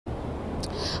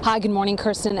Hi, good morning,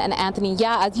 Kirsten and Anthony.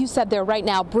 Yeah, as you said there right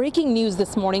now, breaking news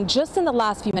this morning, just in the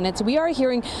last few minutes, we are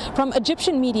hearing from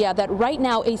Egyptian media that right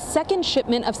now a second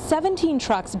shipment of 17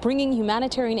 trucks bringing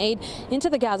humanitarian aid into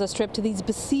the Gaza Strip to these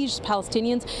besieged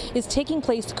Palestinians is taking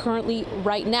place currently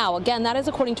right now. Again, that is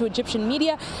according to Egyptian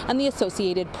media and the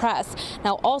Associated Press.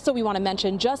 Now, also we want to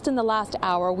mention just in the last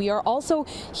hour, we are also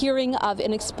hearing of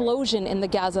an explosion in the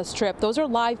Gaza Strip. Those are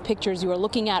live pictures you are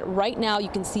looking at right now. You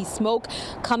can see smoke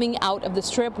coming out of the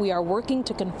strip. We are working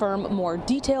to confirm more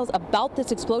details about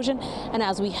this explosion, and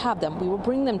as we have them, we will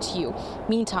bring them to you.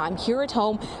 Meantime, here at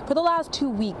home, for the last 2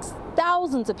 weeks,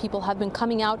 thousands of people have been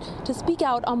coming out to speak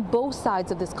out on both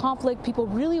sides of this conflict. People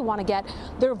really want to get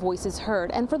their voices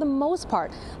heard, and for the most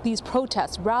part, these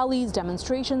protests, rallies,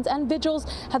 demonstrations, and vigils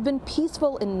have been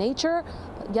peaceful in nature.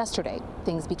 But yesterday,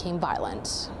 things became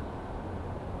violent.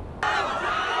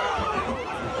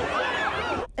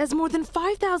 As more than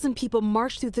 5,000 people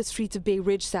marched through the streets of Bay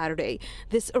Ridge Saturday,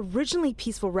 this originally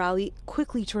peaceful rally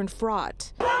quickly turned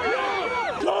fraught.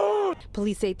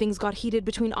 Police say things got heated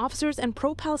between officers and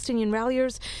pro-Palestinian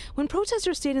ralliers when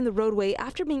protesters stayed in the roadway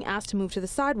after being asked to move to the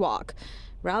sidewalk.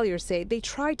 Ralliers say they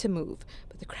tried to move,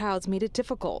 but the crowds made it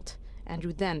difficult.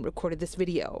 Andrew then recorded this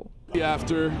video.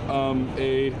 After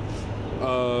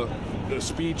a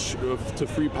speech to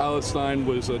free Palestine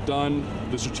was done,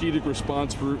 the strategic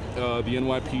response for the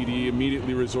NYPD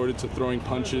immediately resorted to throwing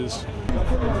punches.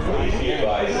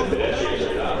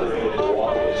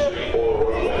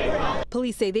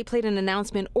 Police say they played an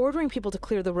announcement ordering people to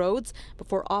clear the roads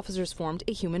before officers formed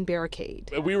a human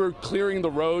barricade. We were clearing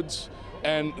the roads,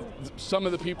 and some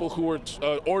of the people who were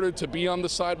ordered to be on the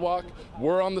sidewalk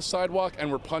were on the sidewalk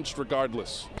and were punched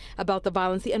regardless. About the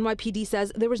violence, the NYPD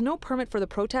says there was no permit for the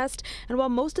protest, and while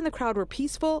most in the crowd were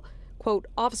peaceful, quote,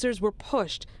 officers were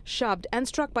pushed, shoved, and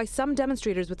struck by some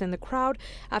demonstrators within the crowd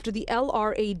after the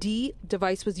LRAD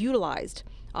device was utilized.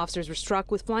 Officers were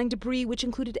struck with flying debris, which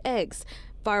included eggs,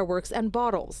 fireworks, and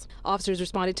bottles. Officers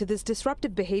responded to this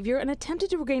disruptive behavior and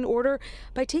attempted to regain order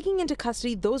by taking into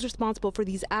custody those responsible for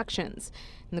these actions.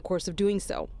 In the course of doing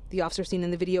so, the officer seen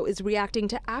in the video is reacting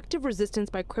to active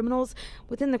resistance by criminals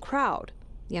within the crowd.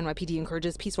 The NYPD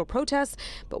encourages peaceful protests,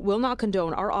 but will not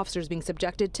condone our officers being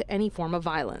subjected to any form of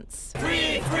violence.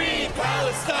 Free, free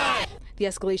Palestine! The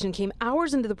escalation came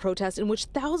hours into the protest in which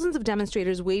thousands of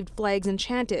demonstrators waved flags and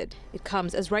chanted. It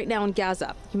comes as right now in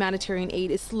Gaza, humanitarian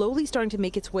aid is slowly starting to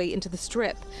make its way into the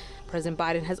Strip. President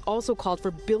Biden has also called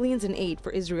for billions in aid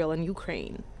for Israel and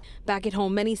Ukraine. Back at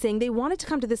home, many saying they wanted to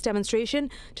come to this demonstration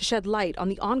to shed light on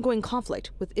the ongoing conflict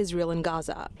with Israel and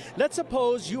Gaza. Let's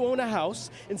suppose you own a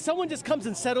house and someone just comes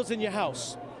and settles in your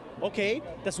house. Okay,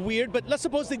 that's weird, but let's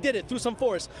suppose they did it through some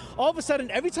force. All of a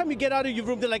sudden, every time you get out of your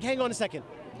room, they're like, hang on a second.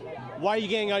 Why are you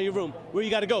getting out of your room? Where you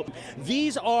got to go?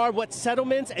 These are what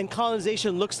settlements and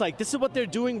colonization looks like. This is what they're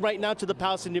doing right now to the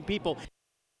Palestinian people.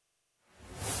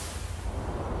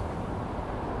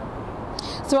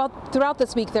 So throughout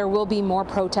this week, there will be more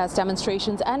protests,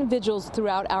 demonstrations, and vigils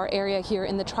throughout our area here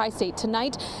in the Tri-State.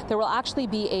 Tonight, there will actually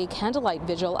be a candlelight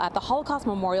vigil at the Holocaust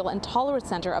Memorial and Tolerance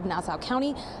Center of Nassau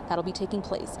County. That'll be taking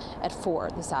place at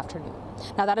 4 this afternoon.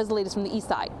 Now, that is the latest from the east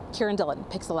side. Kieran Dillon,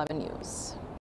 Pix 11 News.